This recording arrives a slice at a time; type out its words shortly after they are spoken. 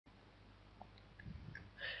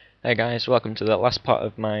Hey guys, welcome to the last part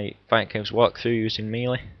of my Fight Caves walkthrough using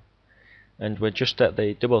melee, and we're just at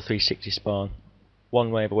the double 360 spawn,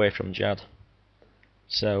 one wave away from Jad.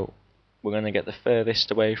 So we're going to get the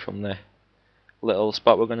furthest away from the little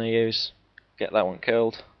spot we're going to use, get that one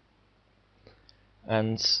killed,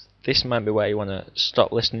 and this might be where you want to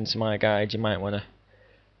stop listening to my guide. You might want to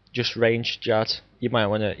just range Jad, you might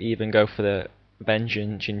want to even go for the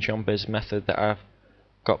Vengeance Chinchompas method that I've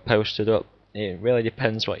got posted up. It really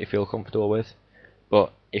depends what you feel comfortable with,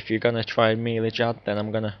 but if you're going to try melee Jad, then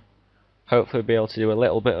I'm going to hopefully be able to do a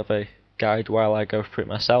little bit of a guide while I go through it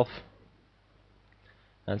myself,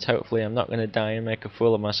 and hopefully I'm not going to die and make a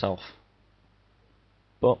fool of myself,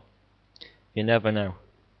 but you never know.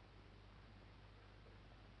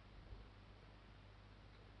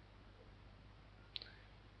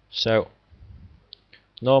 So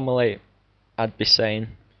normally I'd be saying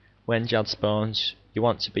when Jad spawns you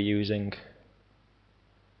want to be using,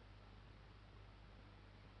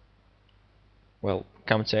 well,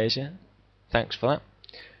 Camtasia, thanks for that.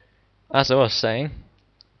 As I was saying,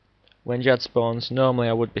 when Jad spawns, normally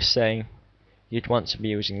I would be saying you'd want to be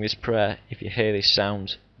using this prayer. If you hear this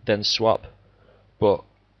sound, then swap. But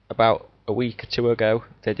about a week or two ago,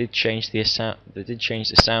 they did change the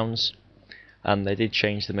sounds, and they did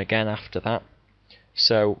change them again after that.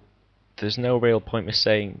 So there's no real point in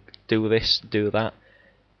saying do this, do that,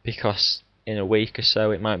 because in a week or so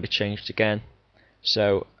it might be changed again.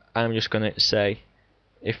 So I'm just going to say,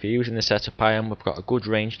 if you're using the setup I am, we've got a good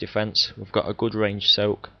range defense, we've got a good range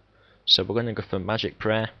soak, so we're going to go for magic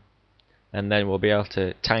prayer, and then we'll be able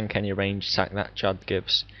to tank any range attack that Jad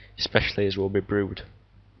gives, especially as we'll be brood.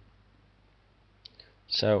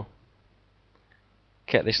 So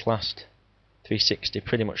get this last 360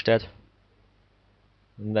 pretty much dead,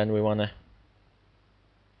 and then we want to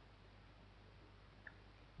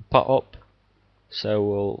pot up, so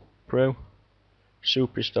we'll brew,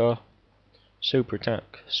 super restore, super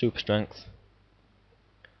attack, super strength,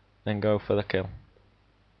 then go for the kill.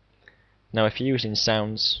 Now if you're using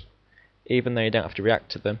sounds, even though you don't have to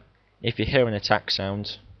react to them, if you hear an attack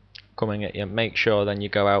sound coming at you, make sure then you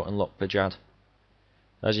go out and look for Jad.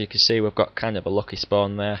 As you can see, we've got kind of a lucky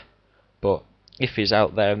spawn there, but if he's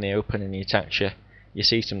out there in the open and he attacks you, you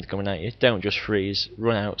see something coming at you, don't just freeze,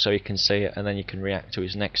 run out so you can see it, and then you can react to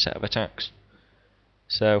his next set of attacks.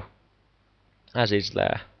 So as he's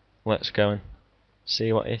there, let's go and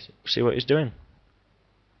see what he's doing.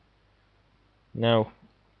 Now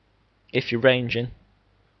if you're ranging,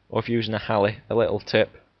 or if you're using a Halley, a little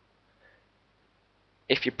tip: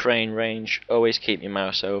 if you're praying range, always keep your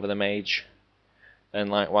mouse over the mage, and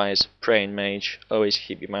likewise praying mage, always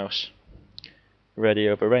keep your mouse ready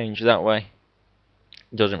over range. That way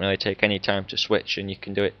it doesn't really take any time to switch and you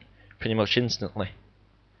can do it pretty much instantly.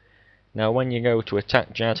 Now when you go to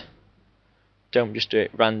attack Jad, don't just do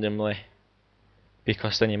it randomly,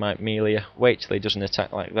 because then you might melee. Wait till he doesn't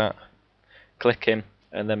attack like that, click him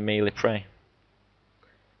and then melee pray.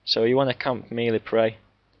 So you want to camp melee pray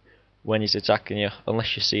when he's attacking you,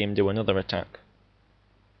 unless you see him do another attack.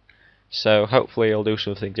 So hopefully he'll do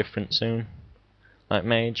something different soon, like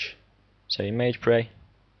mage. So you mage pray,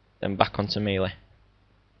 then back onto melee.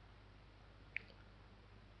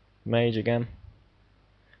 Mage again,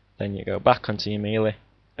 then you go back onto your melee,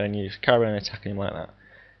 and you just carry on attacking him like that.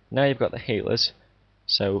 Now you've got the healers,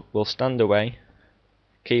 so we'll stand away,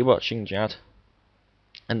 keep watching Jad,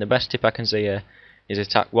 and the best tip I can see here is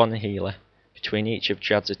attack one healer between each of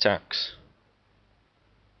Jad's attacks.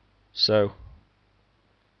 So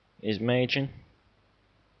he's maging,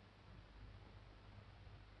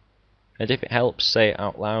 and if it helps, say it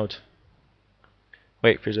out loud.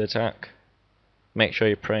 Wait for his attack, make sure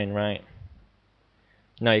you're praying right.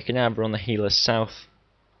 Now you can either run the healers south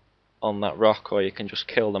on that rock, or you can just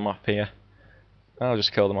kill them up here. I'll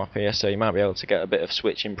just kill them up here, so you might be able to get a bit of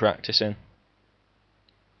switching practice in.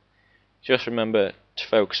 Just remember to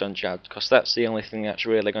focus on Jad, because that's the only thing that's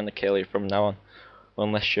really going to kill you from now on,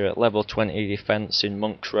 unless you're at level 20 defense in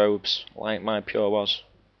monk's robes like my pure was.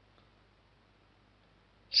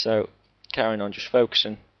 So carrying on, just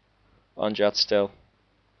focusing on Jad still,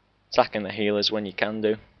 attacking the healers when you can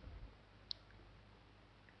do,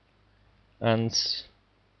 and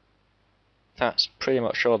that's pretty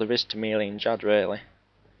much all there is to melee in Jad really.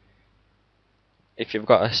 If you've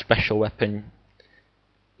got a special weapon,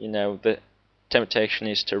 you know, the temptation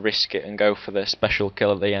is to risk it and go for the special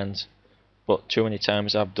kill at the end, but too many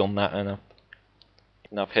times I've done that and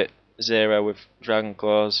I've hit zero with Dragon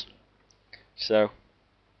Claws. So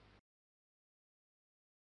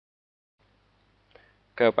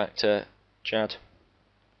go back to Jad,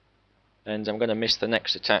 and I'm going to miss the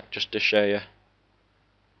next attack just to show you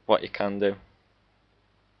what you can do.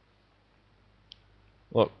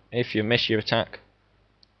 Look, if you miss your attack,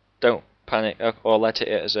 don't panic or let it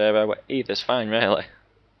hit a 0. Either's fine, really.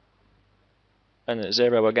 And at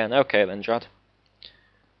 0 again. Okay then, Drad.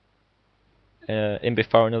 In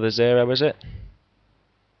before another 0, is it?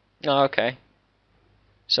 Oh, okay.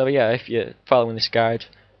 So yeah, if you're following this guide,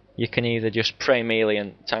 you can either just pray melee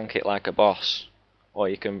and tank it like a boss, or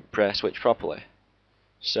you can pray switch properly.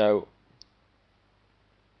 So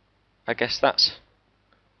I guess that's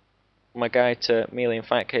my guide to melee and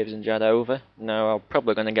fight caves in Jad over. Now I'm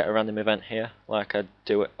probably going to get a random event here, like I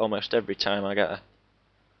do it almost every time I get a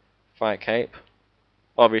fight cape.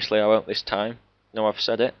 Obviously I won't this time, no, I've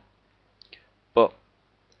said it, but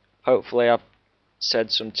hopefully I've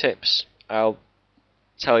said some tips. I'll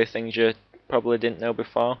tell you things you probably didn't know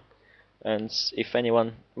before, and if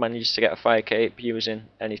anyone manages to get a fire cape using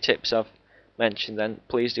any tips I've mentioned, then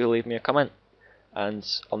please do leave me a comment, and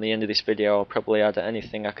on the end of this video I'll probably add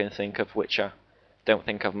anything I can think of which I don't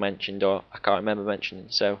think I've mentioned or I can't remember mentioning.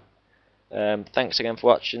 So thanks again for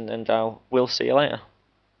watching, and we'll see you later.